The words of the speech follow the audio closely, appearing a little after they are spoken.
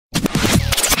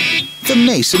The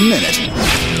Mason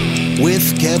Minute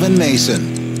with Kevin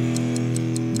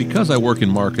Mason. Because I work in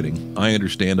marketing, I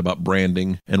understand about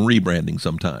branding and rebranding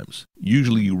sometimes.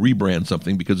 Usually you rebrand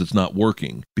something because it's not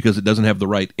working, because it doesn't have the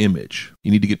right image.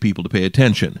 You need to get people to pay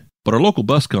attention. But our local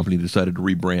bus company decided to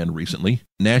rebrand recently.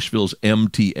 Nashville's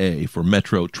MTA, for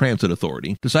Metro Transit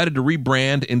Authority, decided to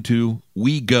rebrand into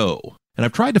We Go. And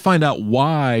I've tried to find out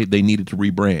why they needed to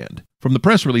rebrand. From the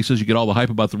press releases, you get all the hype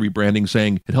about the rebranding,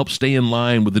 saying it helps stay in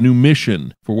line with the new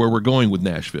mission for where we're going with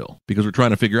Nashville, because we're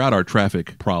trying to figure out our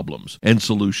traffic problems and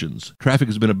solutions. Traffic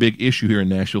has been a big issue here in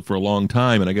Nashville for a long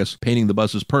time, and I guess painting the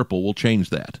buses purple will change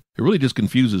that. It really just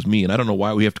confuses me, and I don't know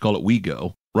why we have to call it We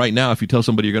Go. Right now, if you tell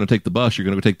somebody you're going to take the bus, you're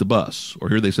going to go take the bus. Or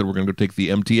here they said we're going to go take the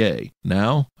MTA.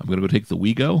 Now, I'm going to go take the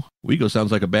WeGo? WeGo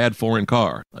sounds like a bad foreign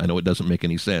car. I know it doesn't make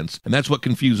any sense. And that's what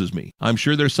confuses me. I'm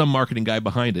sure there's some marketing guy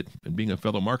behind it. And being a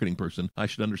fellow marketing person, I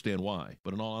should understand why.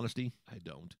 But in all honesty, I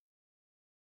don't.